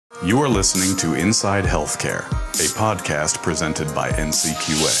You are listening to Inside Healthcare, a podcast presented by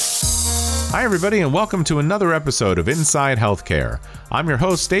NCQA. Hi, everybody, and welcome to another episode of Inside Healthcare. I'm your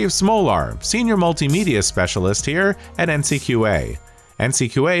host, Dave Smolar, Senior Multimedia Specialist here at NCQA.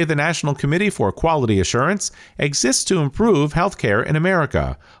 NCQA, the National Committee for Quality Assurance, exists to improve healthcare in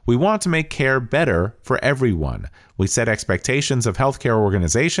America. We want to make care better for everyone. We set expectations of healthcare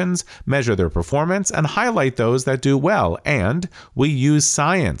organizations, measure their performance, and highlight those that do well. And we use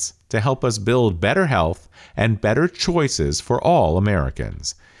science to help us build better health and better choices for all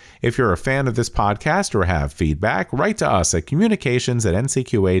Americans. If you're a fan of this podcast or have feedback, write to us at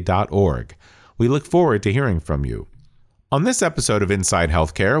communications@ncqa.org. We look forward to hearing from you. On this episode of Inside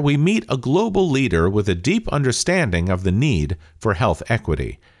Healthcare, we meet a global leader with a deep understanding of the need for health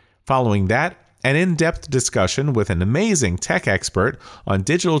equity. Following that, an in-depth discussion with an amazing tech expert on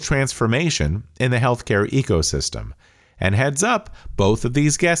digital transformation in the healthcare ecosystem. And heads up, both of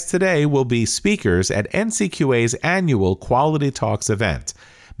these guests today will be speakers at NCQA's annual Quality Talks event,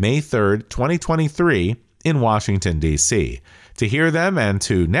 May 3rd, 2023, in Washington, D.C. To hear them and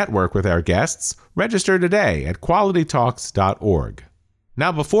to network with our guests, register today at qualitytalks.org.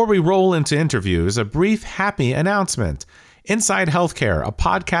 Now, before we roll into interviews, a brief happy announcement. Inside Healthcare, a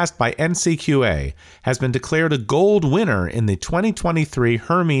podcast by NCQA, has been declared a gold winner in the 2023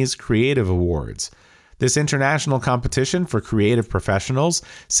 Hermes Creative Awards. This international competition for creative professionals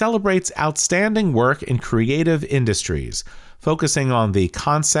celebrates outstanding work in creative industries, focusing on the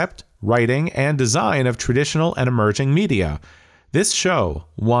concept, writing, and design of traditional and emerging media. This show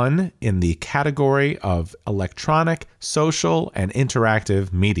won in the category of electronic, social, and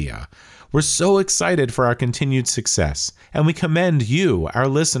interactive media. We're so excited for our continued success, and we commend you, our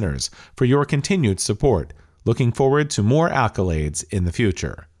listeners, for your continued support. Looking forward to more accolades in the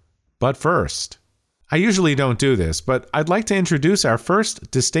future. But first, I usually don't do this, but I'd like to introduce our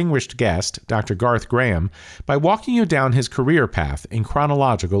first distinguished guest, Dr. Garth Graham, by walking you down his career path in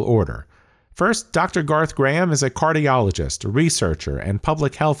chronological order. First, Dr. Garth Graham is a cardiologist, a researcher, and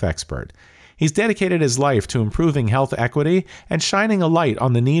public health expert. He's dedicated his life to improving health equity and shining a light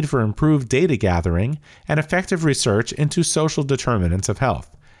on the need for improved data gathering and effective research into social determinants of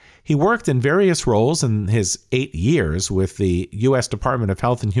health. He worked in various roles in his 8 years with the U.S. Department of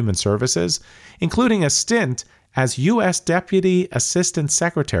Health and Human Services, including a stint as U.S. Deputy Assistant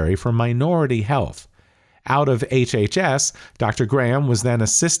Secretary for Minority Health. Out of HHS, Dr. Graham was then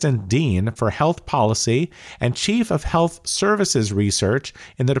Assistant Dean for Health Policy and Chief of Health Services Research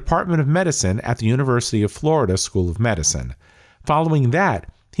in the Department of Medicine at the University of Florida School of Medicine. Following that,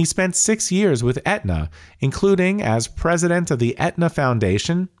 he spent 6 years with Aetna, including as President of the Aetna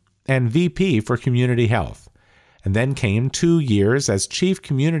Foundation and VP for Community Health. And then came 2 years as Chief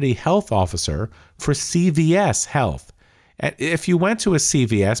Community Health Officer for CVS Health. If you went to a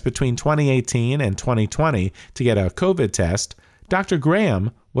CVS between 2018 and 2020 to get a COVID test, Dr.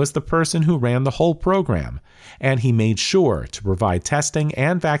 Graham was the person who ran the whole program, and he made sure to provide testing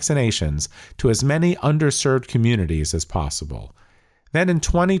and vaccinations to as many underserved communities as possible. Then in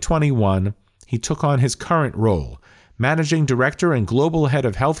 2021, he took on his current role, Managing Director and Global Head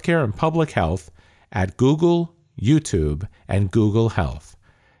of Healthcare and Public Health at Google, YouTube, and Google Health.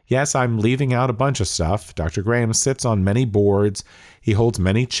 Yes, I'm leaving out a bunch of stuff. Dr. Graham sits on many boards, he holds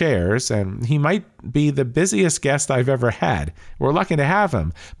many chairs, and he might be the busiest guest I've ever had. We're lucky to have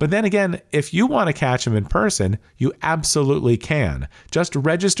him. But then again, if you want to catch him in person, you absolutely can. Just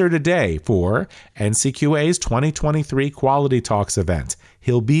register today for NCQA's 2023 Quality Talks event.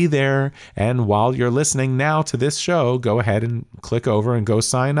 He'll be there, and while you're listening now to this show, go ahead and click over and go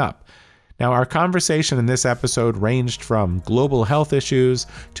sign up. Now, our conversation in this episode ranged from global health issues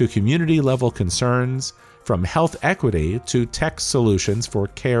to community-level concerns, from health equity to tech solutions for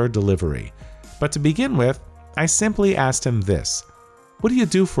care delivery. But to begin with, I simply asked him this: what do you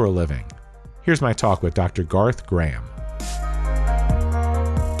do for a living? Here's my talk with Dr. Garth Graham.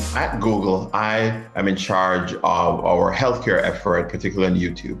 At Google, I am in charge of our healthcare effort, particularly on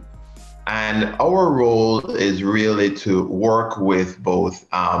YouTube. And our role is really to work with both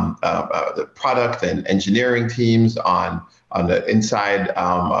the product and engineering teams on the inside,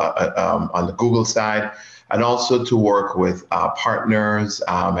 on the Google side, and also to work with partners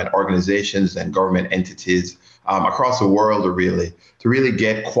and organizations and government entities across the world, to really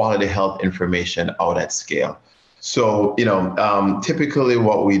get quality health information out at scale. So, typically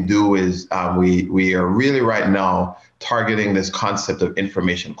what we do is we are really right now targeting this concept of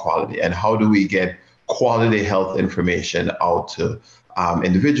information quality and how do we get quality health information out to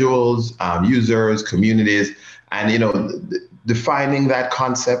individuals, users, communities. And, defining that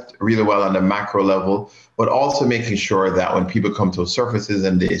concept really well on the macro level, but also making sure that when people come to services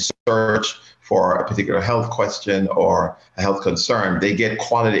and they search for a particular health question or a health concern, they get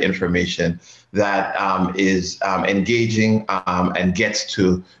quality information that is engaging and gets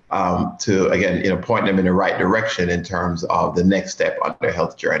to again, point them in the right direction in terms of the next step on their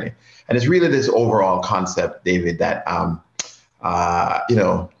health journey. And it's really this overall concept, David, that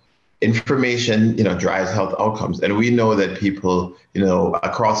information, drives health outcomes. And we know that people,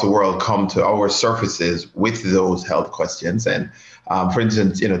 across the world come to our surfaces with those health questions. And for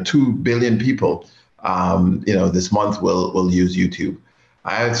instance, 2 billion people, this month will use YouTube.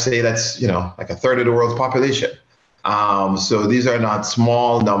 I would say that's, like a third of the world's population. So these are not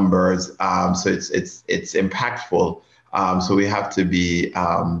small numbers. So it's impactful. So we have to be,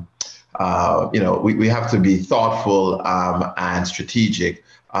 we have to be thoughtful and strategic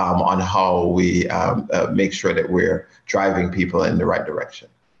on how we make sure that we're driving people in the right direction.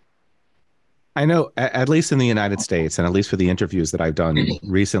 I know, at least in the United States, and at least for the interviews that I've done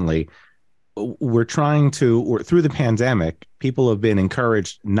recently, we're through the pandemic, people have been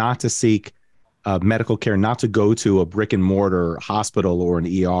encouraged not to seek medical care, not to go to a brick and mortar hospital or an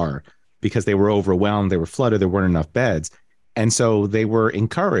ER because they were overwhelmed, they were flooded, there weren't enough beds. And so they were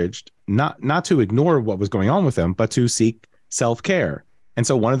encouraged not to ignore what was going on with them, but to seek self-care. And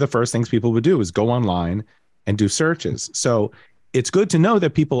so one of the first things people would do is go online and do searches. So it's good to know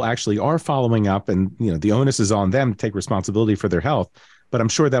that people actually are following up, and the onus is on them to take responsibility for their health. But I'm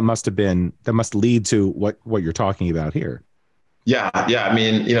sure that must lead to what you're talking about here. Yeah. I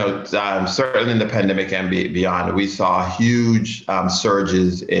mean, certainly in the pandemic and beyond, we saw huge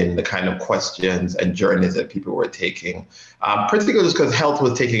surges in the kind of questions and journeys that people were taking, particularly because health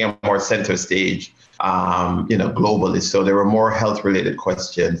was taking a more center stage, globally. So there were more health-related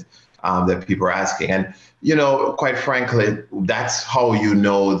questions that people were asking. And, quite frankly, that's how you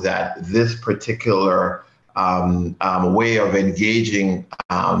know that this particular way of engaging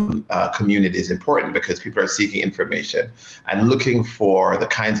community is important, because people are seeking information and looking for the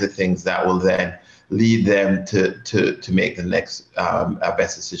kinds of things that will then lead them to make the next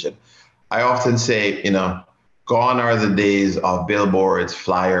best decision. I often say, gone are the days of billboards,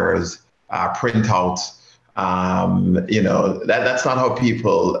 flyers, printouts. That's not how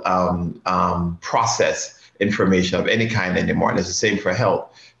people process information of any kind anymore. And it's the same for health.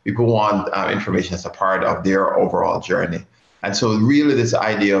 People want information as a part of their overall journey. And so really this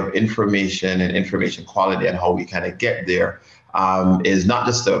idea of information and information quality and how we kind of get there is not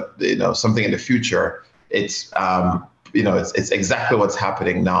just something in the future. It's it's exactly what's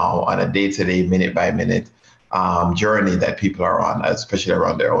happening now on a day-to-day, minute-by-minute journey that people are on, especially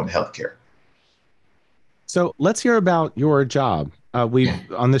around their own healthcare. So let's hear about your job.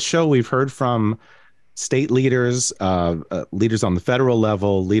 On this show, we've heard from state leaders, leaders on the federal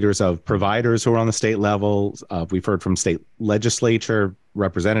level, leaders of providers who are on the state level. We've heard from state legislature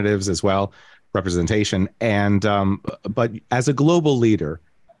representatives as well, representation. And but as a global leader,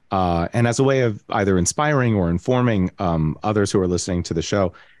 and as a way of either inspiring or informing others who are listening to the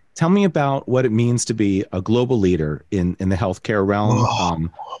show, tell me about what it means to be a global leader in the healthcare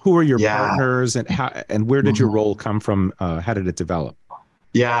realm. Who are your partners, and where did your role come from? How did it develop?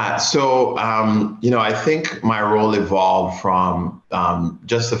 Yeah, so, I think my role evolved from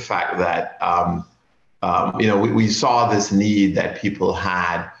just the fact that, we saw this need that people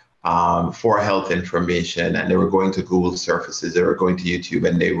had for health information, and they were going to Google surfaces, they were going to YouTube,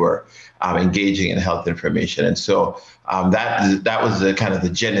 and they were engaging in health information. And so that was the kind of the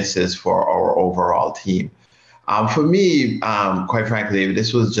genesis for our overall team. For me, quite frankly,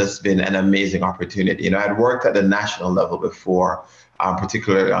 this was just been an amazing opportunity. I'd worked at the national level before,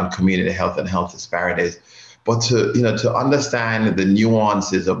 particularly on community health and health disparities, but to understand the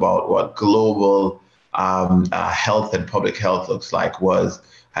nuances about what global health and public health looks like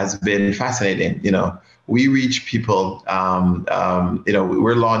has been fascinating. We reach people.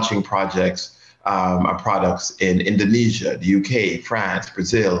 We're launching projects, products in Indonesia, the UK, France,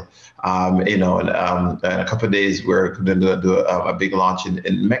 Brazil. In a couple of days, we're going to do a big launch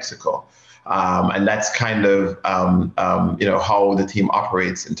in Mexico. And that's kind of, how the team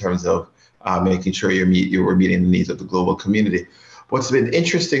operates in terms of making sure we're meeting the needs of the global community. What's been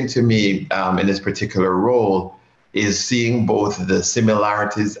interesting to me in this particular role is seeing both the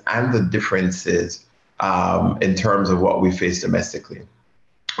similarities and the differences in terms of what we face domestically.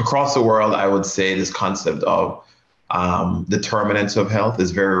 Across the world, I would say this concept of determinants of health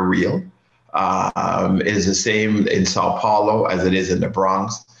is very real. It is the same in Sao Paulo as it is in the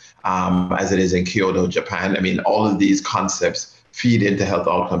Bronx, as it is in Kyoto, Japan. I mean, all of these concepts feed into health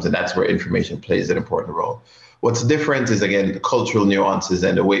outcomes, and that's where information plays an important role. What's different is, again, the cultural nuances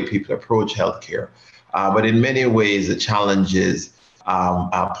and the way people approach healthcare. But in many ways, the challenges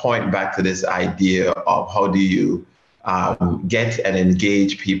point back to this idea of how do you get and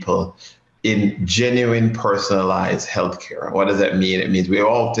engage people in genuine personalized healthcare. What does that mean? It means we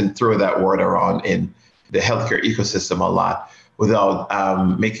often throw that word around in the healthcare ecosystem a lot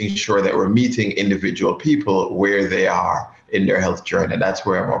without making sure that we're meeting individual people where they are in their health journey. That's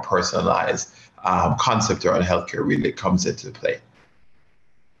where a more personalized concept around healthcare really comes into play.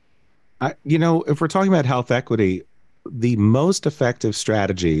 If we're talking about health equity, the most effective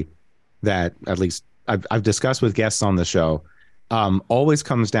strategy that at least I've discussed with guests on the show always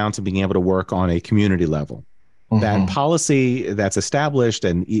comes down to being able to work on a community level. That policy that's established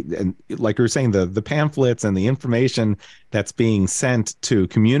and like you were saying, the pamphlets and the information that's being sent to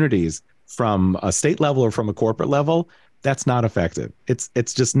communities from a state level or from a corporate level, that's not effective.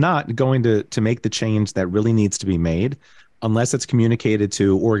 It's just not going to make the change that really needs to be made unless it's communicated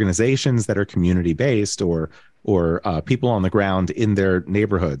to organizations that are community based or people on the ground in their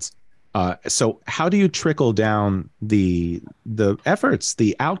neighborhoods. So how do you trickle down the efforts,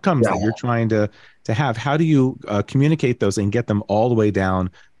 the outcomes that you're trying to have? How do you communicate those and get them all the way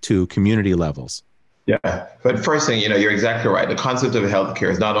down to community levels? Yeah, but first thing, you're exactly right. The concept of healthcare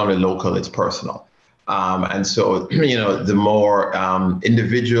is not only local, it's personal. And so, the more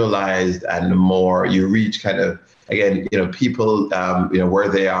individualized and the more you reach kind of, again, people, where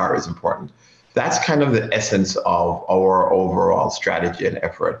they are is important. That's kind of the essence of our overall strategy and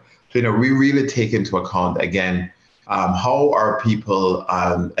effort. So, we really take into account, again, how are people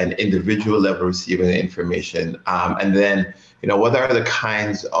on an individual level receiving the information? And then, what are the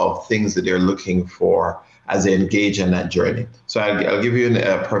kinds of things that they're looking for as they engage in that journey? So I'll give you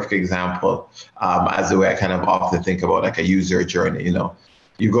a perfect example as the way I kind of often think about like a user journey.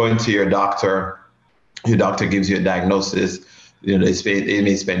 You go into your doctor gives you a diagnosis. They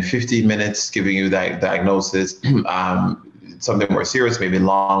may spend 15 minutes giving you that diagnosis, something more serious, maybe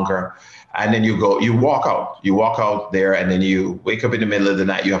longer. And then you walk out there, and then you wake up in the middle of the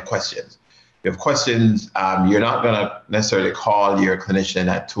night, you have questions. You're not going to necessarily call your clinician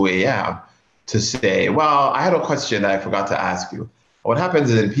at 2 a.m. to say, well, I had a question that I forgot to ask you. What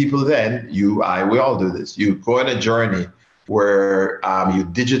happens is that people then, we all do this. You go on a journey where you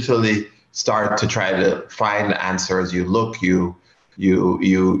digitally start to try to find answers. You look, you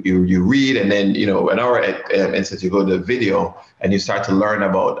read, and then, in our instance, you go to the video and you start to learn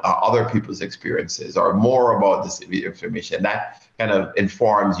about other people's experiences or more about this information. That kind of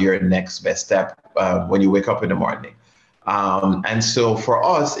informs your next best step when you wake up in the morning. And so for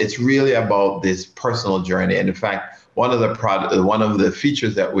us, it's really about this personal journey. And in fact, one of the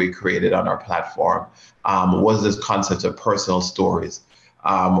features that we created on our platform was this concept of personal stories,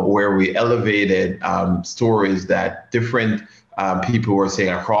 where we elevated stories that different people were saying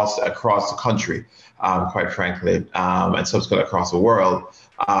across the country, quite frankly, and subsequently across the world,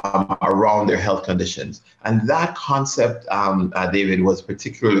 around their health conditions. And that concept, David, was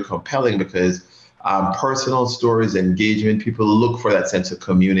particularly compelling because personal stories, engagement, people look for that sense of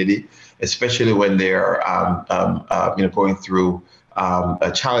community, especially when they're going through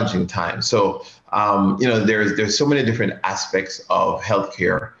a challenging time. So there's so many different aspects of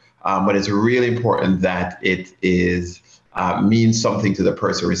healthcare, but it's really important that it means something to the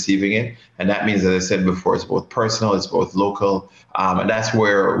person receiving it. And that means, as I said before, it's both personal, it's both local. And that's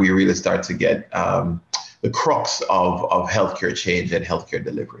where we really start to get the crux of healthcare change and healthcare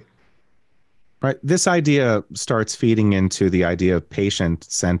delivery. Right. This idea starts feeding into the idea of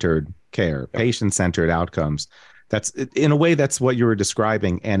patient-centered care, patient-centered outcomes. That's, in a way, that's what you were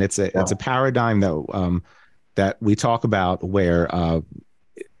describing. And it's a paradigm that we talk about where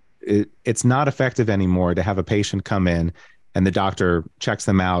it's not effective anymore to have a patient come in and the doctor checks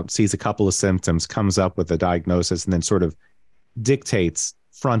them out, sees a couple of symptoms, comes up with a diagnosis, and then sort of dictates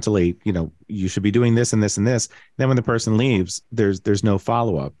frontally, you should be doing this and this and this. Then when the person leaves, there's no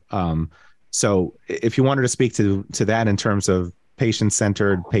follow-up. So if you wanted to speak to that in terms of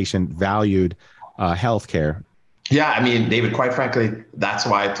patient-centered, patient-valued healthcare. Yeah, I mean, David, quite frankly, that's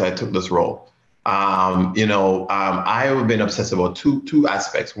why I took this role. I have been obsessed about two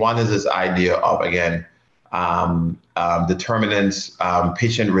aspects. One is this idea of, again, determinants,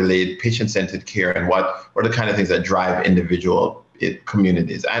 patient-centered care, and what are the kind of things that drive individual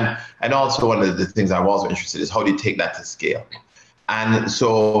communities. And also one of the things I'm also interested in is how do you take that to scale? And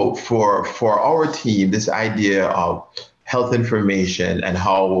so for our team, this idea of health information and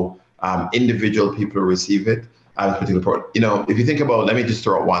how individual people receive it is particularly important. If you think about, let me just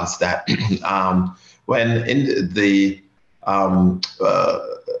throw out one stat. When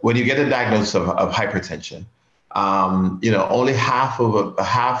you get a diagnosis of hypertension, only half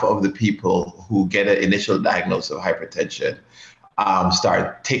of the people who get an initial diagnosis of hypertension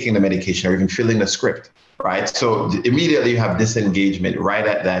start taking the medication or even filling the script, right? So immediately you have disengagement right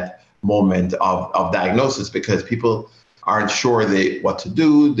at that moment of diagnosis, because people aren't sure what to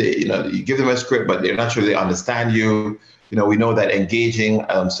do. You give them a script, but they're not sure they understand you. We know that engaging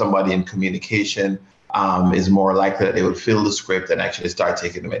somebody in communication is more likely that they would fill the script and actually start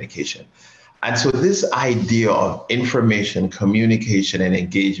taking the medication. And so this idea of information, communication, and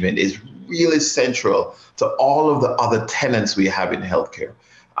engagement is really central to all of the other tenets we have in healthcare.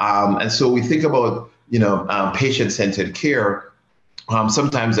 And so we think about, patient-centered care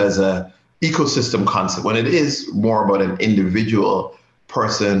sometimes as a ecosystem concept, when it is more about an individual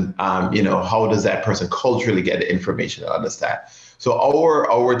person. How does that person culturally get the information and understand? So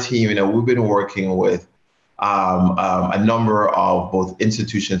our team, we've been working with a number of both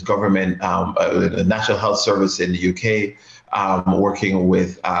institutions, government, the National Health Service in the UK, working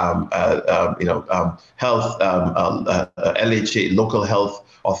with health, LHA, local health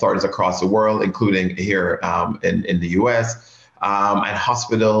authorities across the world, including here in the US, and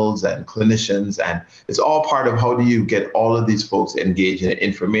hospitals and clinicians. And it's all part of how do you get all of these folks engaged in an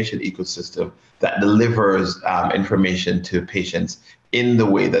information ecosystem that delivers information to patients in the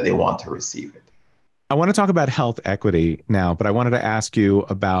way that they want to receive it. I want to talk about health equity now, but I wanted to ask you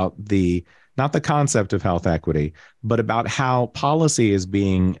about not the concept of health equity, but about how policy is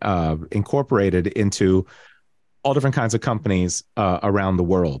being incorporated into all different kinds of companies around the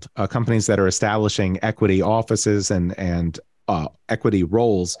world, companies that are establishing equity offices and equity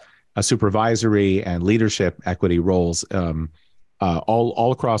roles, supervisory and leadership equity roles,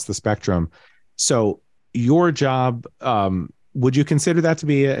 all across the spectrum. So your job, would you consider that to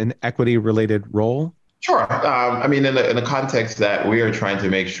be an equity-related role? Sure. In the context that we are trying to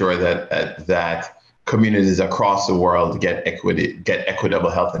make sure that communities across the world get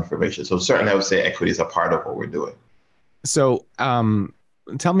equitable health information. So certainly I would say equity is a part of what we're doing. So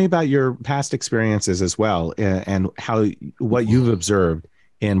tell me about your past experiences as well, and what you've observed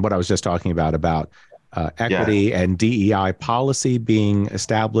in what I was just talking about equity and DEI policy being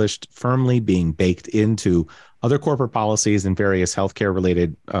established firmly, being baked into other corporate policies in various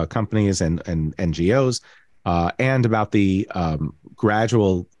healthcare-related companies and NGOs, and about the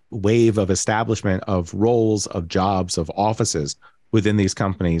gradual wave of establishment of roles, of jobs, of offices within these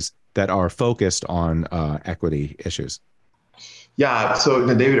companies that are focused on equity issues. Yeah, so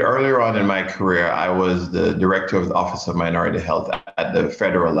David, earlier on in my career, I was the director of the Office of Minority Health at the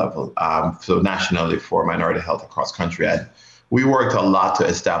federal level, so nationally for minority health across country. And we worked a lot to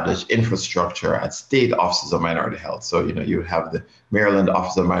establish infrastructure at state offices of minority health. So, you have the Maryland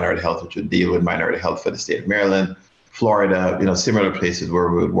Office of Minority Health, which would deal with minority health for the state of Maryland, Florida, similar places where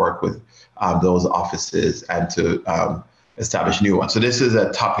we would work with those offices and to establish new ones. So this is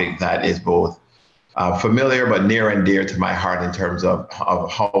a topic that is both familiar but near and dear to my heart in terms of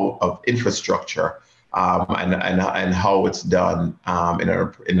infrastructure and how it's done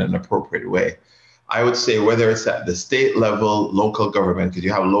in an appropriate way. I would say whether it's at the state level, local government, because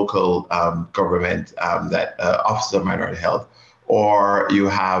you have local government that Office of Minority Health, or you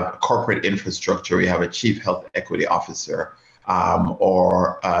have corporate infrastructure, you have a chief health equity officer,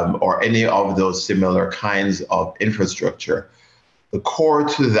 or any of those similar kinds of infrastructure. The core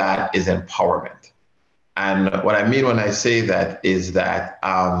to that is empowerment. And what I mean when I say that is that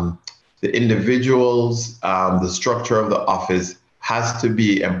the individuals, the structure of the office has to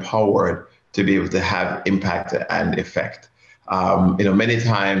be empowered to be able to have impact and effect. Many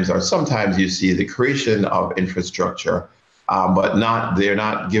times or sometimes you see the creation of infrastructure, but they're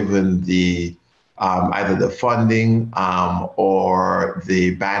not given the either the funding or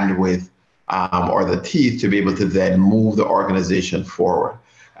the bandwidth or the teeth to be able to then move the organization forward.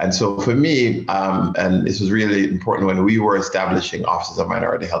 And so for me, and this was really important when we were establishing offices of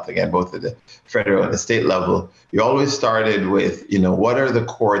minority health, again, both at the federal and the state level, you always started with, what are the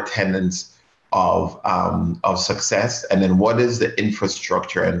core tenets of success, and then what is the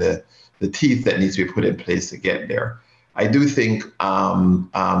infrastructure and the teeth that needs to be put in place to get there. I do think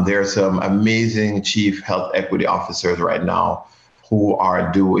there are some amazing chief health equity officers right now who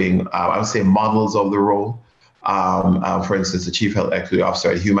are doing, I would say, models of the role. For instance, the chief health equity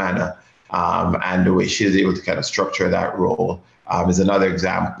officer at Humana, and the way she is able to kind of structure that role is another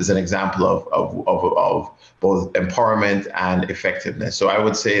example. Is an example of both empowerment and effectiveness. So I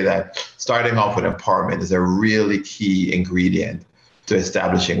would say that starting off with empowerment is a really key ingredient to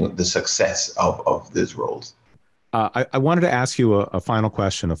establishing the success of these roles. I wanted to ask you a final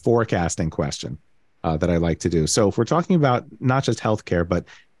question, a forecasting question that I like to do. So if we're talking about not just healthcare, but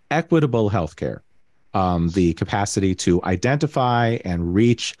equitable healthcare, the capacity to identify and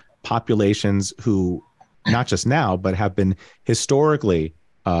reach populations who, not just now, but have been historically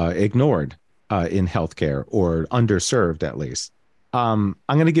ignored in healthcare or underserved at least. I'm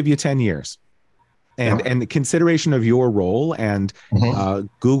going to give you 10 years. And the consideration of your role and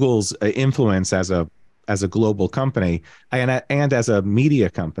Google's influence as a global company and as a media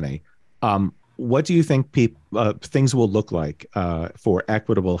company, what do you think things will look like for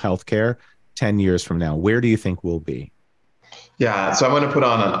equitable healthcare 10 years from now? Where do you think we'll be? Yeah, so I'm going to put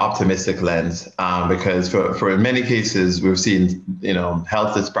on an optimistic lens because for many cases we've seen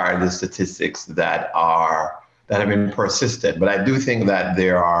health disparity statistics that have been persistent, but I do think that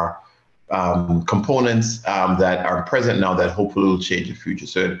there are components that are present now that hopefully will change in the future.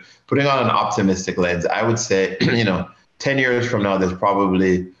 So putting on an optimistic lens, I would say 10 years from now there's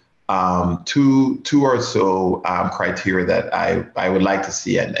probably two or so criteria that I would like to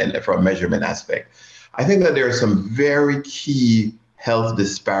see and from a measurement aspect. I think that there are some very key health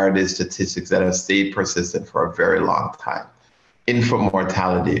disparity statistics that have stayed persistent for a very long time. Infant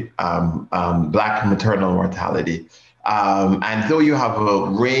mortality, Black maternal mortality. And though you have a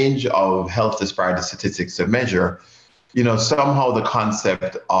range of health disparity statistics to measure, somehow the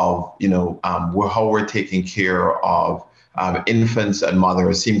concept of, how we're taking care of infants and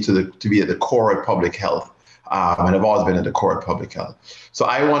mothers seem to be at the core of public health. And have always been at the core of public health. So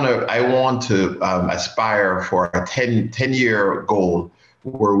I want to aspire for a 10-year goal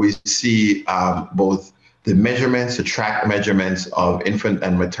where we see both the measurements, the track measurements of infant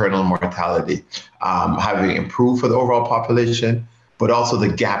and maternal mortality having improved for the overall population, but also the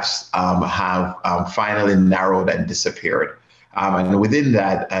gaps have finally narrowed and disappeared. And within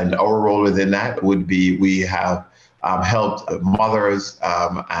that, and our role within that would be we have helped mothers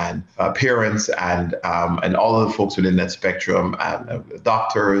and parents and all of the folks within that spectrum,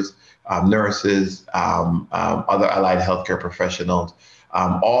 doctors, nurses, other allied healthcare professionals,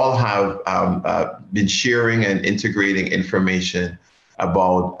 all have been sharing and integrating information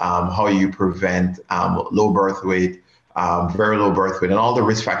about how you prevent low birth weight, very low birth weight, and all the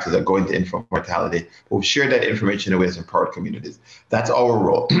risk factors that go into infant mortality. We've shared that information with empowered communities. That's our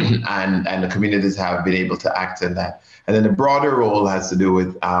role, and the communities have been able to act in that. And then the broader role has to do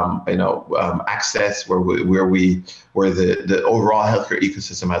with access, where the overall healthcare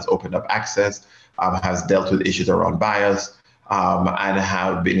ecosystem has opened up access, has dealt with issues around bias, and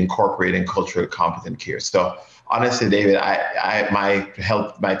have been incorporating culturally competent care. So honestly, David, my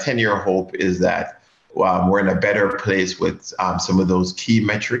 10-year hope is that we're in a better place with some of those key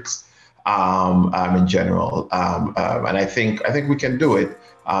metrics in general, and I think we can do it.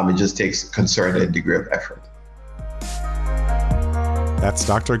 It just takes a concerted degree of effort. That's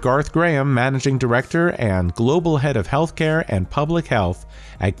Dr. Garth Graham, Managing Director and Global Head of Healthcare and Public Health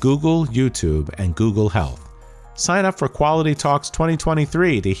at Google, YouTube, and Google Health. Sign up for Quality Talks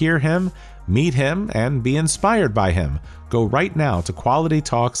 2023 to hear him, meet him, and be inspired by him. Go right now to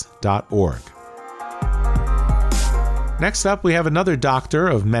qualitytalks.org. Next up, we have another doctor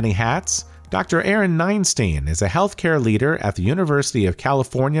of many hats. Dr. Aaron Neinstein is a healthcare leader at the University of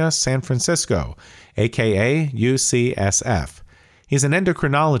California, San Francisco, aka UCSF. He's an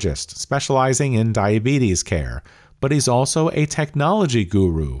endocrinologist specializing in diabetes care, but he's also a technology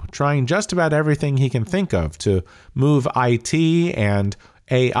guru, trying just about everything he can think of to move IT and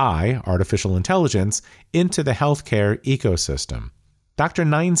AI, artificial intelligence, into the healthcare ecosystem. Dr.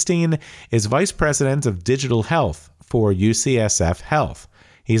 Neinstein is Vice President of Digital Health for UCSF Health.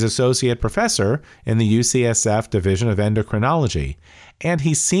 He's Associate Professor in the UCSF Division of Endocrinology, and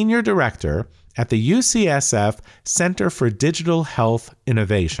he's Senior Director at the UCSF Center for Digital Health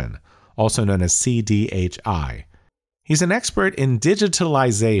Innovation, also known as CDHI. He's an expert in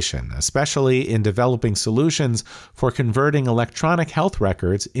digitalization, especially in developing solutions for converting electronic health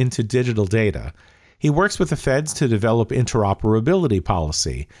records into digital data. He works with the feds to develop interoperability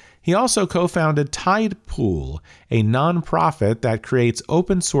policy. He also co-founded Tidepool, a nonprofit that creates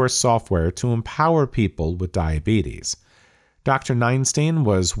open-source software to empower people with diabetes. Dr. Neinstein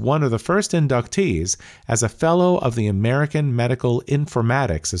was one of the first inductees as a Fellow of the American Medical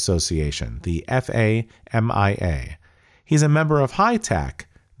Informatics Association, the FAMIA. He's a member of HITECH,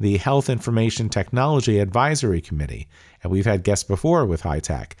 the Health Information Technology Advisory Committee, and we've had guests before with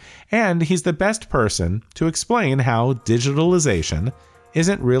HITECH. And he's the best person to explain how digitalization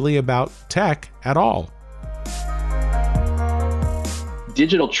isn't really about tech at all.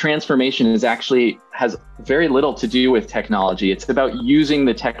 Digital transformation has very little to do with technology. It's about using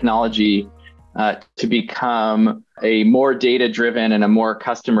the technology to become a more data-driven and a more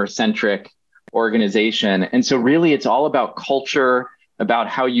customer-centric organization. And so really it's all about culture, about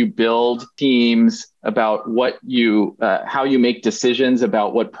how you build teams, about how you make decisions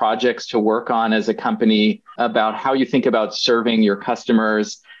about what projects to work on as a company, about how you think about serving your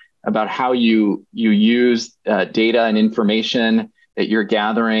customers, about how you use data and information that you're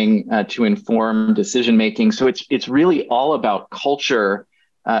gathering to inform decision making. So it's really all about culture,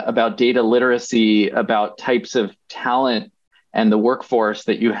 about data literacy, about types of talent and the workforce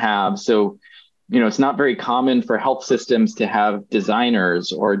that you have. So, it's not very common for health systems to have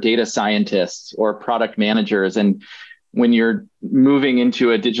designers or data scientists or product managers. And when you're moving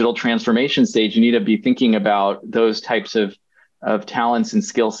into a digital transformation stage, you need to be thinking about those types of talents and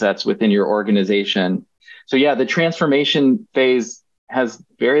skill sets within your organization. So yeah, the transformation phase has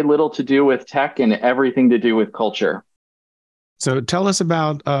very little to do with tech and everything to do with culture. So tell us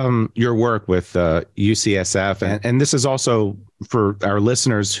about your work with UCSF. And this is also for our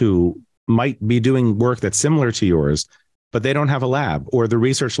listeners who might be doing work that's similar to yours, but they don't have a lab, or the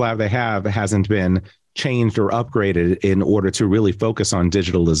research lab they have hasn't been changed or upgraded in order to really focus on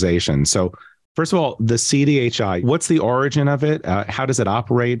digitalization. So first of all, the CDHI, what's the origin of it? How does it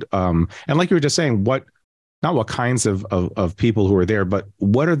operate? And like you were just saying, not what kinds of people who are there, but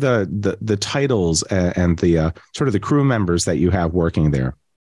what are the titles and the sort of the crew members that you have working there?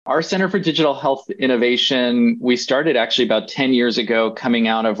 Our Center for Digital Health Innovation, we started actually about 10 years ago, coming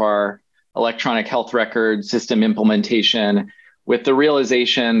out of our electronic health record system implementation with the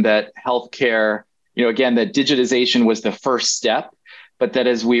realization that healthcare, again, that digitization was the first step, but that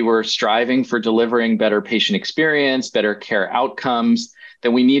as we were striving for delivering better patient experience, better care outcomes,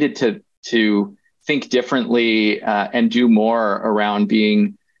 that we needed to think differently and do more around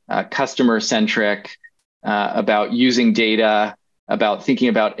being customer-centric, about using data, about thinking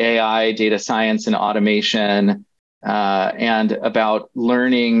about AI, data science, and automation, and about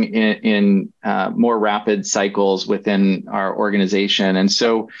learning in more rapid cycles within our organization. And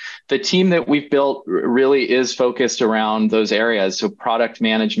so the team that we've built really is focused around those areas. So product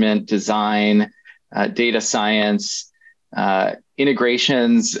management, design, data science,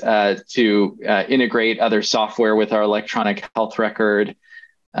 integrations to integrate other software with our electronic health record.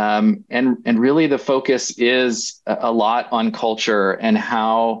 And really the focus is a lot on culture and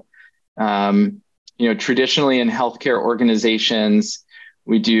how, traditionally in healthcare organizations,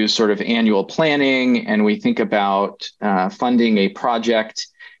 we do sort of annual planning and we think about funding a project,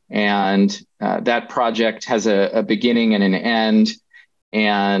 and that project has a beginning and an end.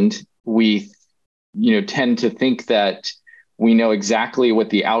 And we, tend to think that we know exactly what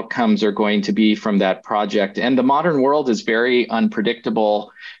the outcomes are going to be from that project. And the modern world is very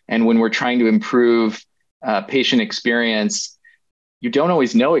unpredictable. And when we're trying to improve patient experience, you don't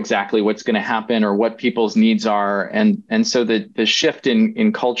always know exactly what's going to happen or what people's needs are. And so the shift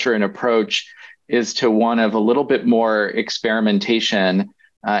in culture and approach is to one of a little bit more experimentation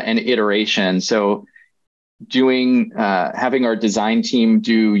and iteration. So having our design team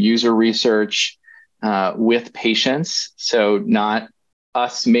do user research with patients. So not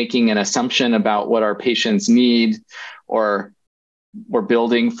us making an assumption about what our patients need or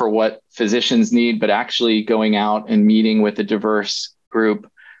building for what physicians need, but actually going out and meeting with a diverse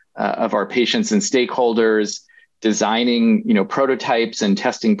group of our patients and stakeholders, designing, prototypes and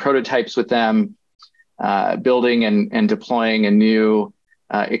testing prototypes with them, building and deploying a new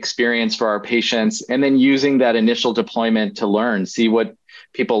experience for our patients, and then using that initial deployment to learn, see what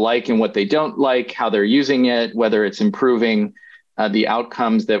people like and what they don't like, how they're using it, whether it's improving the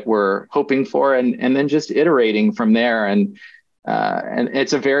outcomes that we're hoping for, and then just iterating from there. And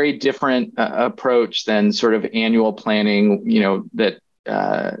it's a very different approach than sort of annual planning, that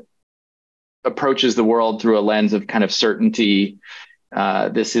approaches the world through a lens of kind of certainty.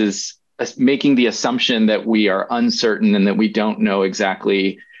 This is making the assumption that we are uncertain and that we don't know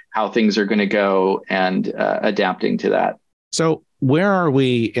exactly how things are going to go, and adapting to that. So where are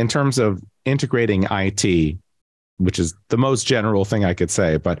we in terms of integrating IT, which is the most general thing I could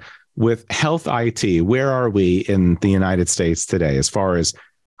say, but with health IT, where are we in the United States today as far as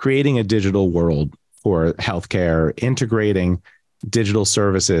creating a digital world for healthcare, integrating digital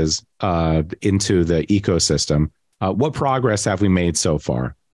services into the ecosystem? What progress have we made so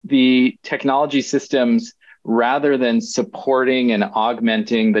far? The technology systems, rather than supporting and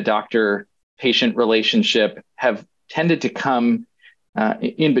augmenting the doctor-patient relationship, have tended to come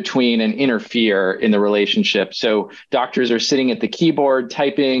in between and interfere in the relationship. So doctors are sitting at the keyboard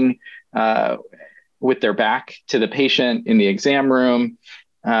typing with their back to the patient in the exam room.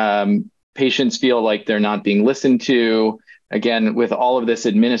 Patients feel like they're not being listened to. Again, with all of this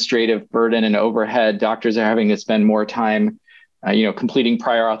administrative burden and overhead, doctors are having to spend more time completing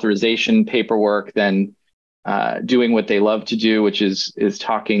prior authorization paperwork than doing what they love to do, which is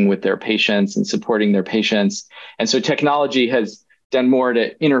talking with their patients and supporting their patients. And so technology has done more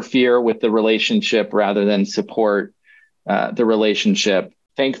to interfere with the relationship rather than support the relationship.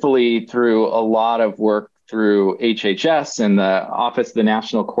 Thankfully, through a lot of work through HHS and the Office of the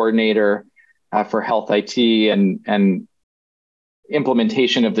National Coordinator for Health IT and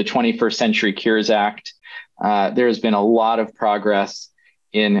implementation of the 21st Century Cures Act, there's been a lot of progress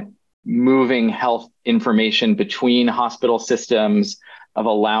in moving health information between hospital systems, of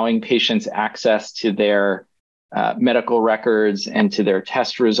allowing patients access to their medical records and to their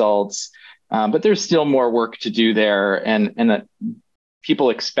test results. But there's still more work to do there, and that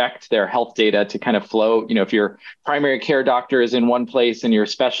people expect their health data to kind of flow. If your primary care doctor is in one place and your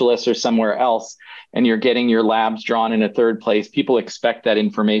specialists are somewhere else, and you're getting your labs drawn in a third place, people expect that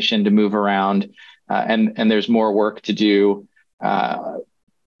information to move around, and there's more work to do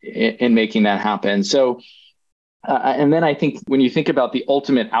in making that happen. So, and then I think when you think about the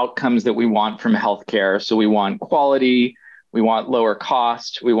ultimate outcomes that we want from healthcare, so we want quality, we want lower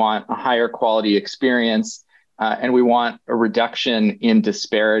cost, we want a higher quality experience, and we want a reduction in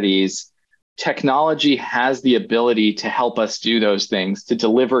disparities. Technology has the ability to help us do those things, to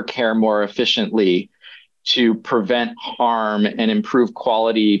deliver care more efficiently, to prevent harm and improve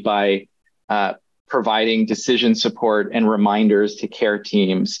quality by providing decision support and reminders to care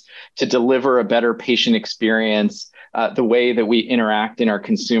teams, to deliver a better patient experience, the way that we interact in our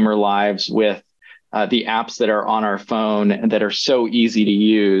consumer lives with the apps that are on our phone and that are so easy to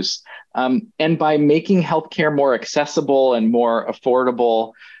use. And by making healthcare more accessible and more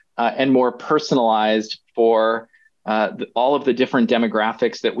affordable and more personalized for all of the different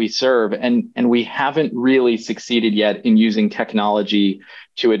demographics that we serve. And we haven't really succeeded yet in using technology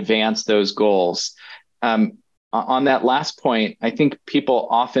to advance those goals. On that last point, I think people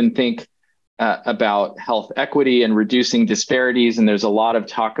often think about health equity and reducing disparities. And there's a lot of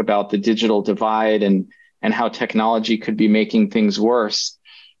talk about the digital divide and how technology could be making things worse.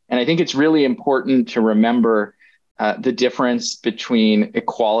 And I think it's really important to remember the difference between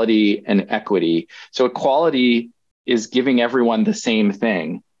equality and equity. So equality is giving everyone the same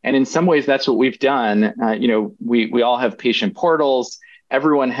thing. And in some ways, that's what we've done. We all have patient portals.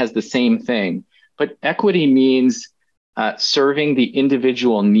 Everyone has the same thing. But equity means serving the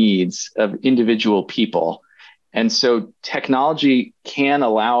individual needs of individual people. And so technology can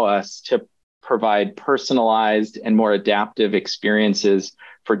allow us to provide personalized and more adaptive experiences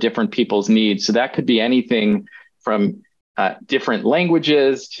for different people's needs. So that could be anything from different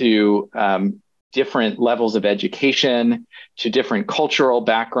languages to different levels of education, to different cultural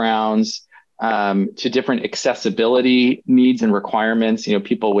backgrounds, to different accessibility needs and requirements,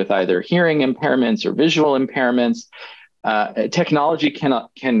 people with either hearing impairments or visual impairments. Technology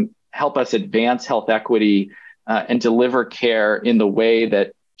can help us advance health equity and deliver care in the way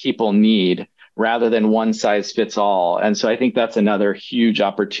that people need, rather than one size fits all. And so I think that's another huge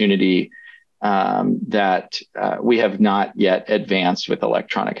opportunity that we have not yet advanced with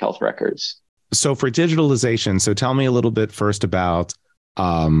electronic health records. So for digitalization, so tell me a little bit first about,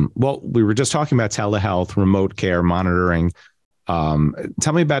 we were just talking about telehealth, remote care monitoring.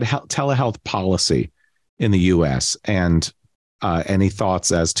 Tell me about telehealth policy in the U.S. and any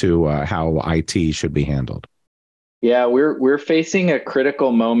thoughts as to how IT should be handled. Yeah, we're facing a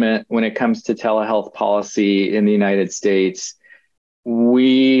critical moment when it comes to telehealth policy in the United States.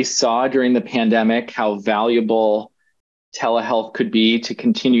 We saw during the pandemic how valuable telehealth could be to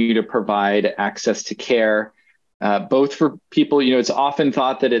continue to provide access to care, both for people. It's often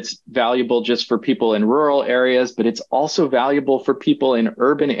thought that it's valuable just for people in rural areas, but it's also valuable for people in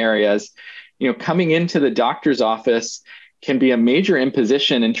urban areas. Coming into the doctor's office can be a major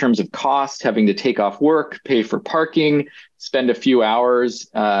imposition in terms of cost, having to take off work, pay for parking, spend a few hours,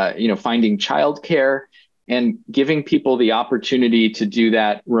 finding childcare, and giving people the opportunity to do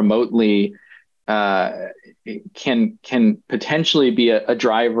that remotely can potentially be a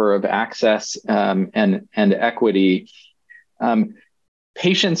driver of access and equity.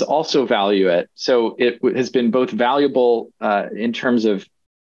 Patients also value it. So it has been both valuable in terms of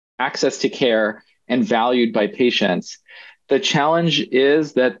access to care and valued by patients. The challenge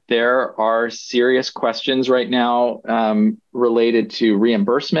is that there are serious questions right now related to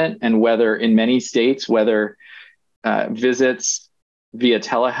reimbursement and whether in many states, whether visits via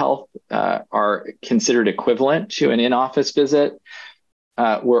telehealth are considered equivalent to an in-office visit.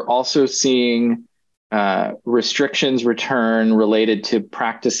 We're also seeing restrictions return related to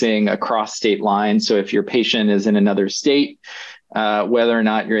practicing across state lines. So if your patient is in another state, whether or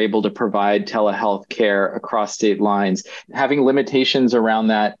not you're able to provide telehealth care across state lines. Having limitations around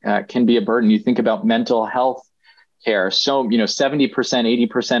that can be a burden. You think about mental health care. So, 70%,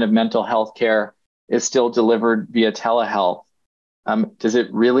 80% of mental health care is still delivered via telehealth. Does it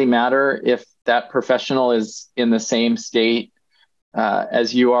really matter if that professional is in the same state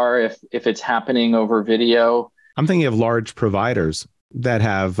as you are, if it's happening over video? I'm thinking of large providers that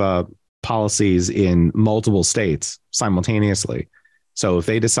have policies in multiple states simultaneously. So if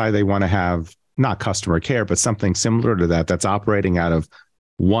they decide they want to have not customer care, but something similar to that, that's operating out of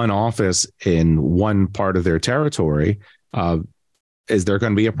one office in one part of their territory, is there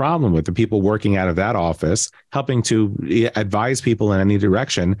going to be a problem with the people working out of that office helping to advise people in any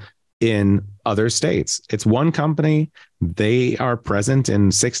direction in other states? It's one company. They are present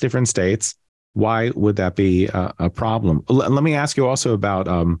in 6 different states. Why would that be a problem? Let me ask you also about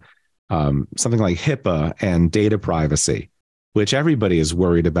something like HIPAA and data privacy, which everybody is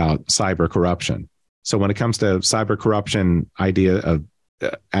worried about cyber corruption. So when it comes to cyber corruption idea of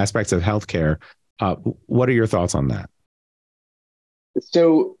aspects of healthcare, what are your thoughts on that?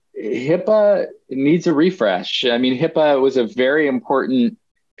 So HIPAA needs a refresh. I mean, HIPAA was a very important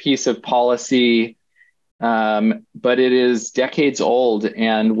piece of policy, but it is decades old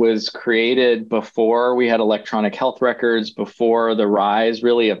and was created before we had electronic health records, before the rise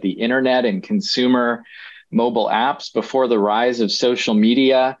really of the internet and consumer mobile apps, before the rise of social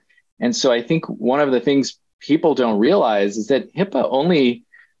media. And so I think one of the things people don't realize is that HIPAA only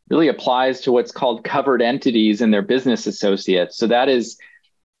really applies to what's called covered entities and their business associates. So that is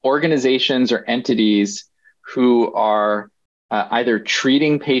organizations or entities who are either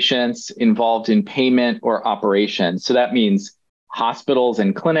treating patients, involved in payment or operations. So that means hospitals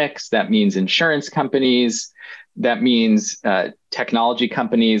and clinics, that means insurance companies, that means technology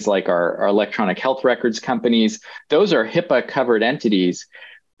companies like our electronic health records companies. Those are HIPAA covered entities.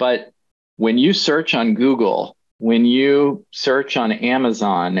 But when you search on Google, when you search on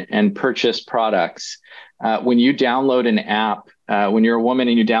Amazon and purchase products, when you download an app, when you're a woman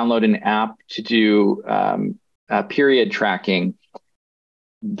and you download an app to do period tracking,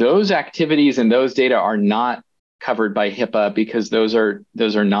 those activities and those data are not covered by HIPAA because those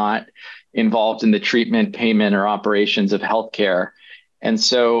are not involved in the treatment, payment, or operations of healthcare. And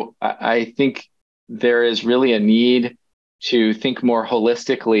so I think there is really a need to think more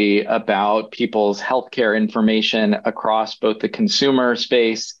holistically about people's healthcare information across both the consumer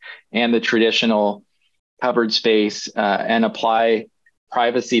space and the traditional covered space, and apply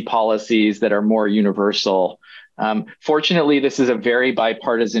privacy policies that are more universal. Fortunately, this is a very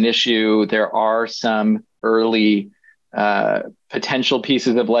bipartisan issue. There are some early potential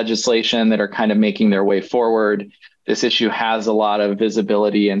pieces of legislation that are kind of making their way forward. This issue has a lot of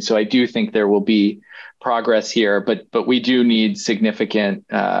visibility. And so I do think there will be progress here, but we do need significant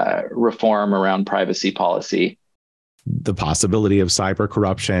reform around privacy policy. The possibility of cyber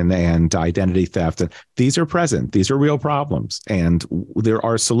corruption and identity theft, these are present. These are real problems. And there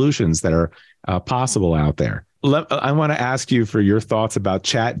are solutions that are possible out there. I want to ask you for your thoughts about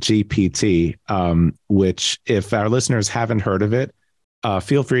ChatGPT, which if our listeners haven't heard of it,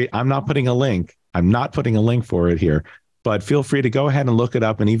 feel free. I'm not putting a link for it here, but feel free to go ahead and look it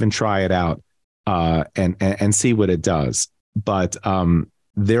up and even try it out and see what it does. But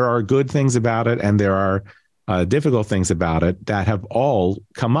there are good things about it, and there are difficult things about it that have all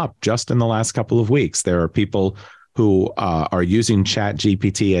come up just in the last couple of weeks. There are people who are using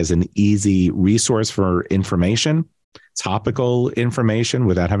ChatGPT as an easy resource for information, topical information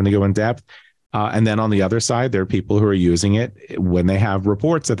without having to go in depth. And then on the other side, there are people who are using it when they have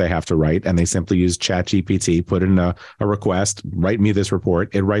reports that they have to write, and they simply use ChatGPT, put in a request, write me this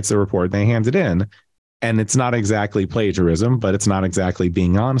report. It writes the report, and they hand it in. And it's not exactly plagiarism, but it's not exactly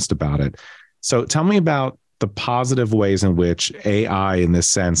being honest about it. So tell me about the positive ways in which AI, in this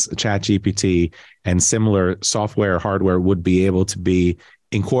sense, ChatGPT and similar software, hardware would be able to be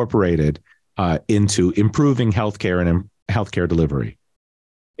incorporated into improving healthcare and healthcare delivery.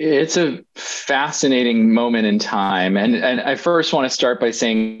 It's a fascinating moment in time. And I first want to start by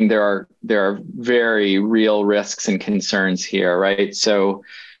saying there are very real risks and concerns here, right? So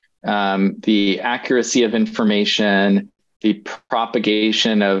the accuracy of information, the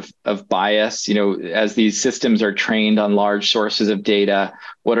propagation of bias, as these systems are trained on large sources of data,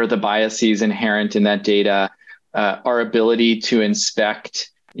 what are the biases inherent in that data? Our ability to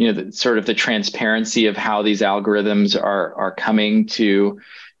inspect, the transparency of how these algorithms are coming to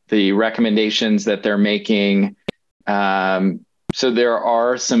the recommendations that they're making. So there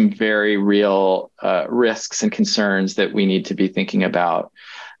are some very real risks and concerns that we need to be thinking about.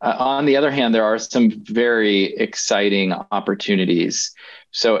 On the other hand, there are some very exciting opportunities.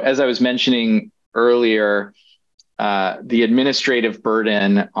 So as I was mentioning earlier, the administrative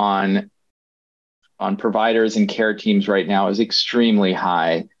burden on providers and care teams right now is extremely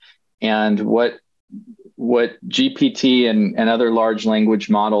high. And what GPT and other large language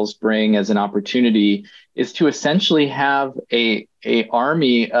models bring as an opportunity is to essentially have a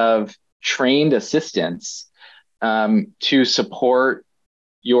army of trained assistants to support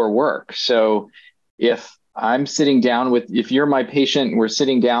your work. So if I'm sitting down if you're my patient and we're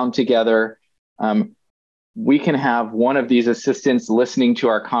sitting down together, we can have one of these assistants listening to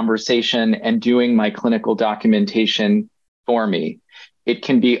our conversation and doing my clinical documentation for me. It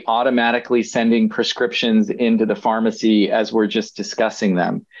can be automatically sending prescriptions into the pharmacy as we're just discussing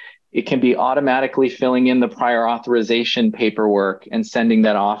them. It can be automatically filling in the prior authorization paperwork and sending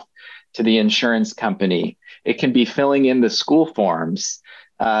that off to the insurance company. It can be filling in the school forms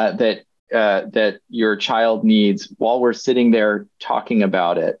that your child needs while we're sitting there talking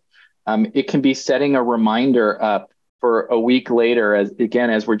about it. It can be setting a reminder up for a week later.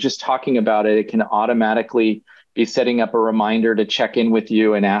 As we're just talking about it, it can automatically be setting up a reminder to check in with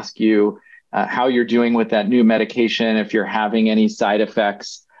you and ask you how you're doing with that new medication, if you're having any side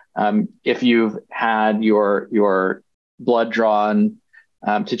effects, if you've had your blood drawn,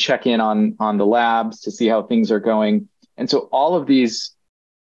 to check in on the labs to see how things are going. And so all of these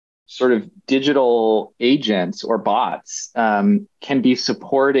sort of digital agents or bots can be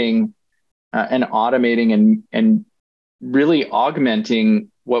supporting and automating and really augmenting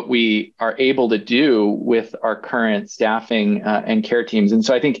what we are able to do with our current staffing and care teams. And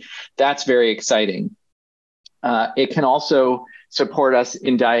so I think that's very exciting. It can also support us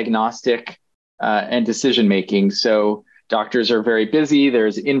in diagnostic and decision-making. So doctors are very busy.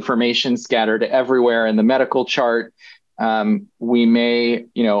 There's information scattered everywhere in the medical chart. We may,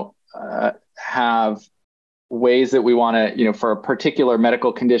 have ways that we want to, for a particular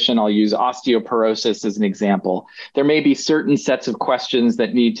medical condition, I'll use osteoporosis as an example. There may be certain sets of questions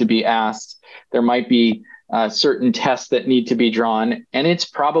that need to be asked. There might be certain tests that need to be drawn. And it's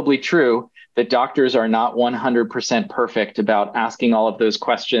probably true that doctors are not 100% perfect about asking all of those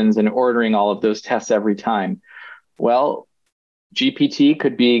questions and ordering all of those tests every time. Well, GPT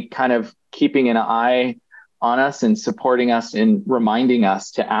could be kind of keeping an eye on us and supporting us in reminding us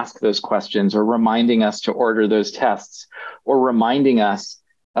to ask those questions, or reminding us to order those tests, or reminding us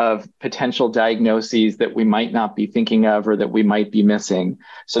of potential diagnoses that we might not be thinking of or that we might be missing.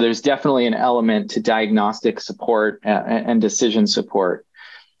 So there's definitely an element to diagnostic support and decision support.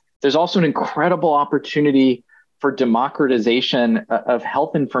 There's also an incredible opportunity for democratization of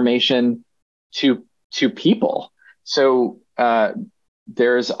health information to people. So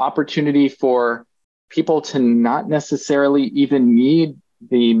there's opportunity for people to not necessarily even need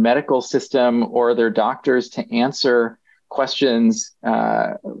the medical system or their doctors to answer questions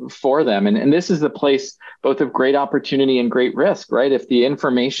for them. And this is the place both of great opportunity and great risk, right? If the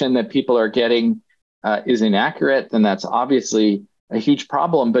information that people are getting is inaccurate, then that's obviously a huge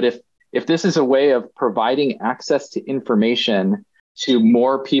problem. But if this is a way of providing access to information to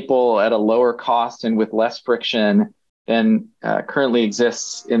more people at a lower cost and with less friction than currently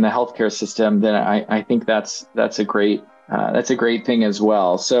exists in the healthcare system, then I think that's a great thing as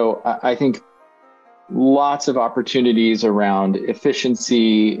well. So I think lots of opportunities around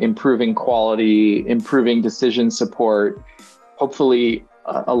efficiency, improving quality, improving decision support, hopefully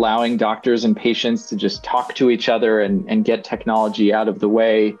allowing doctors and patients to just talk to each other and get technology out of the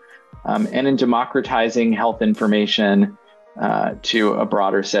way, and in democratizing health information to a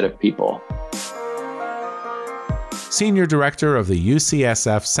broader set of people. Senior Director of the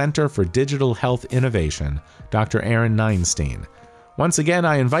UCSF Center for Digital Health Innovation, Dr. Aaron Neinstein. Once again,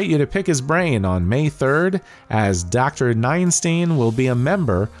 I invite you to pick his brain on May 3rd, as Dr. Neinstein will be a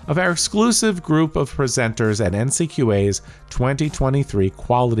member of our exclusive group of presenters at NCQA's 2023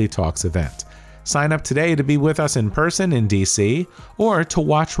 Quality Talks event. Sign up today to be with us in person in DC, or to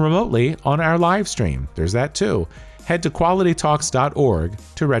watch remotely on our live stream. There's that too. Head to qualitytalks.org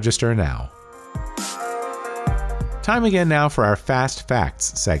to register now. Time again now for our Fast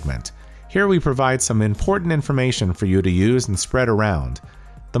Facts segment. Here we provide some important information for you to use and spread around.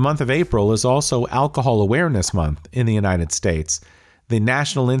 The month of April is also Alcohol Awareness Month in the United States. The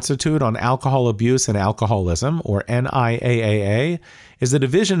National Institute on Alcohol Abuse and Alcoholism, or NIAAA, is a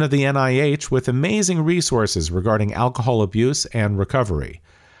division of the NIH with amazing resources regarding alcohol abuse and recovery.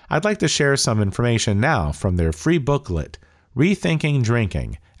 I'd like to share some information now from their free booklet, Rethinking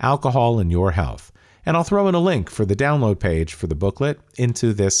Drinking: Alcohol and Your Health. And I'll throw in a link for the download page for the booklet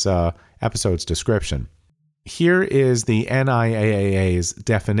into this episode's description. Here is the NIAA's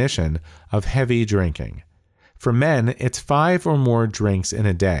definition of heavy drinking. For men, it's 5 or more drinks in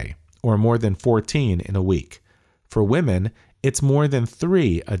a day, or more than 14 in a week. For women, it's more than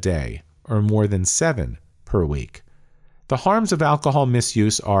 3 a day, or more than 7 per week. The harms of alcohol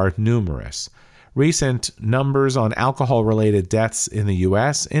misuse are numerous. Recent numbers on alcohol-related deaths in the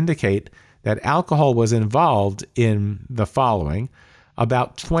U.S. indicate that alcohol was involved in the following.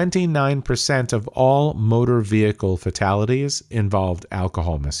 About 29% of all motor vehicle fatalities involved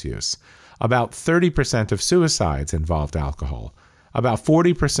alcohol misuse. About 30% of suicides involved alcohol. About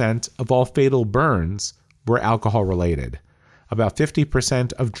 40% of all fatal burns were alcohol-related. About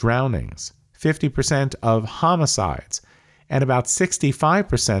 50% of drownings, 50% of homicides, and about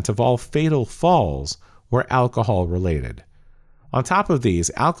 65% of all fatal falls were alcohol-related. On top of these,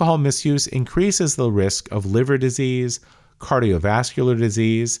 alcohol misuse increases the risk of liver disease, cardiovascular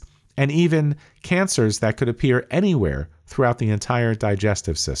disease, and even cancers that could appear anywhere throughout the entire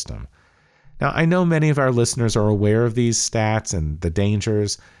digestive system. Now, I know many of our listeners are aware of these stats and the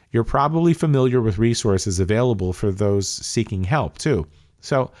dangers. You're probably familiar with resources available for those seeking help, too.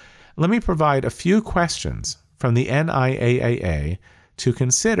 So, let me provide a few questions from the NIAAA to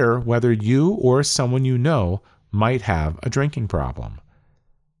consider whether you or someone you know might have a drinking problem.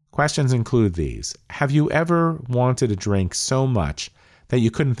 Questions include these. Have you ever wanted to drink so much that you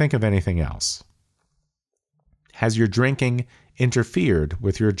couldn't think of anything else? Has your drinking interfered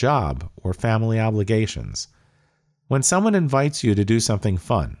with your job or family obligations? When someone invites you to do something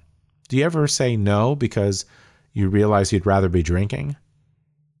fun, do you ever say no because you realize you'd rather be drinking?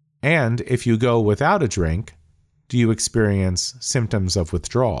 And if you go without a drink, do you experience symptoms of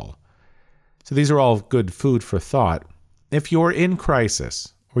withdrawal? So these are all good food for thought. If you're in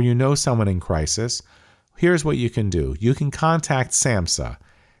crisis, or you know someone in crisis, here's what you can do. You can contact SAMHSA.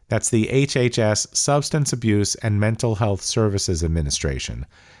 That's the HHS Substance Abuse and Mental Health Services Administration,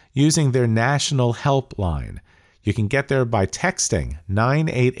 using their national helpline. You can get there by texting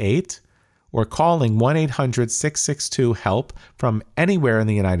 988 or calling 1-800-662-HELP from anywhere in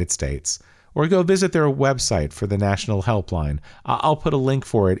the United States, or go visit their website for the national helpline. I'll put a link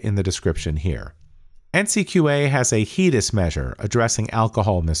for it in the description here. NCQA has a HEDIS measure addressing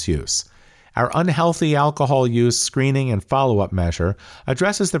alcohol misuse. Our unhealthy alcohol use screening and follow-up measure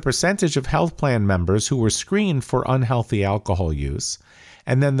addresses the percentage of health plan members who were screened for unhealthy alcohol use,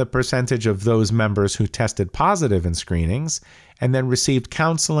 and then the percentage of those members who tested positive in screenings and then received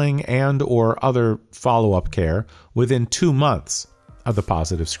counseling and or other follow-up care within 2 months of the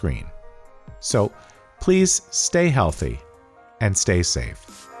positive screen. So please stay healthy and stay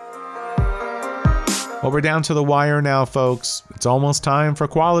safe. Well, we're down to the wire now, folks. It's almost time for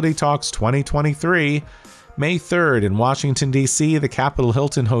Quality Talks 2023. May 3rd in Washington, D.C., the Capitol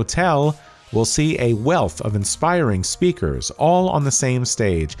Hilton Hotel will see a wealth of inspiring speakers all on the same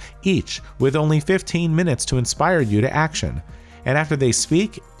stage, each with only 15 minutes to inspire you to action. And after they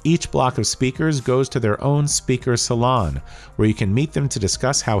speak, each block of speakers goes to their own speaker salon, where you can meet them to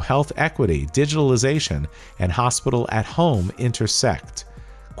discuss how health equity, digitalization, and hospital at home intersect.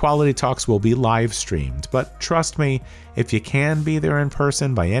 Quality Talks will be live streamed, but trust me, if you can be there in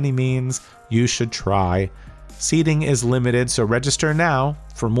person by any means, you should try. Seating is limited, so register now.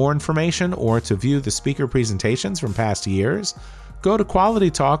 For more information or to view the speaker presentations from past years, go to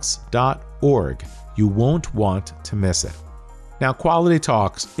qualitytalks.org. You won't want to miss it. Now, Quality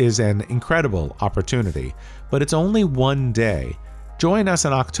Talks is an incredible opportunity, but it's only one day. Join us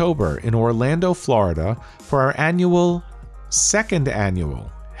in October in Orlando, Florida for our second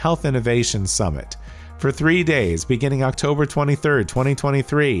annual Health Innovation Summit. For 3 days, beginning October 23rd,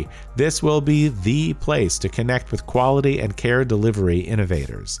 2023, this will be the place to connect with quality and care delivery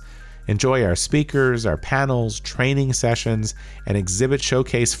innovators. Enjoy our speakers, our panels, training sessions, and exhibit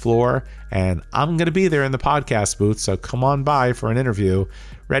showcase floor, and I'm going to be there in the podcast booth, so come on by for an interview.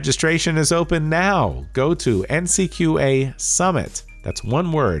 Registration is open now. Go to NCQA Summit. That's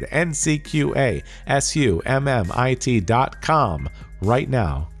one word, NCQASUMMIT.com right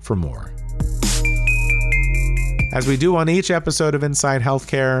now for more. As we do on each episode of Inside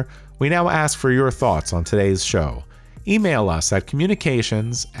Healthcare, we now ask for your thoughts on today's show. Email us at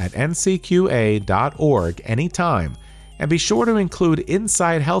communications@ncqa.org anytime, and be sure to include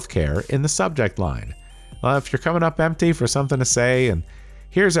Inside Healthcare in the subject line. Well, if you're coming up empty for something to say, and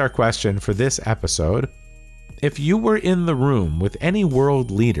here's our question for this episode. If you were in the room with any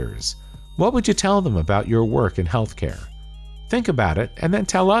world leaders, what would you tell them about your work in healthcare? Think about it and then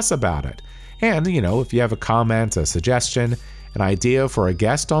tell us about it. And, if you have a comment, a suggestion, an idea for a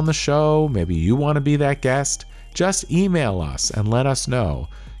guest on the show, maybe you want to be that guest, just email us and let us know.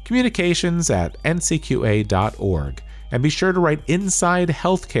 communications@ncqa.org, and be sure to write Inside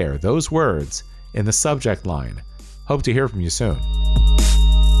Healthcare, those words, in the subject line. Hope to hear from you soon.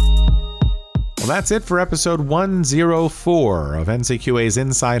 Well, that's it for episode 104 of NCQA's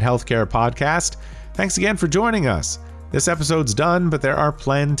Inside Healthcare podcast. Thanks again for joining us. This episode's done, but there are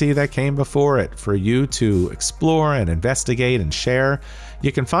plenty that came before it for you to explore and investigate and share.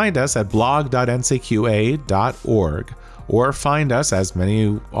 You can find us at blog.ncqa.org, or find us, as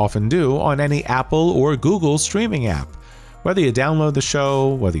many often do, on any Apple or Google streaming app. Whether you download the show,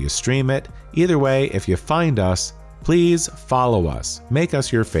 whether you stream it, either way, if you find us, please follow us, make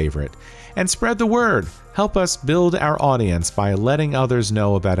us your favorite, and spread the word. Help us build our audience by letting others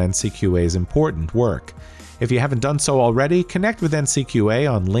know about NCQA's important work. If you haven't done so already, connect with NCQA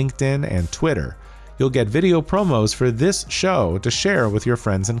on LinkedIn and Twitter. You'll get video promos for this show to share with your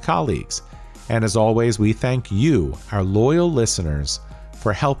friends and colleagues. And as always, we thank you, our loyal listeners,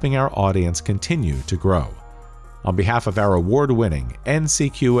 for helping our audience continue to grow. On behalf of our award-winning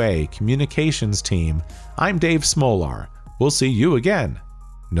NCQA communications team, I'm Dave Smolar. We'll see you again,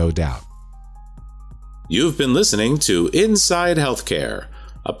 no doubt. You've been listening to Inside Healthcare,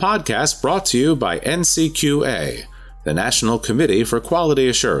 a podcast brought to you by NCQA, the National Committee for Quality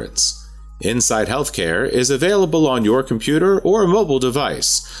Assurance. Inside Healthcare is available on your computer or mobile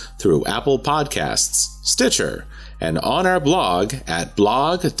device through Apple Podcasts, Stitcher, and on our blog at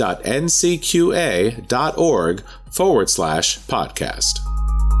blog.ncqa.org/podcast.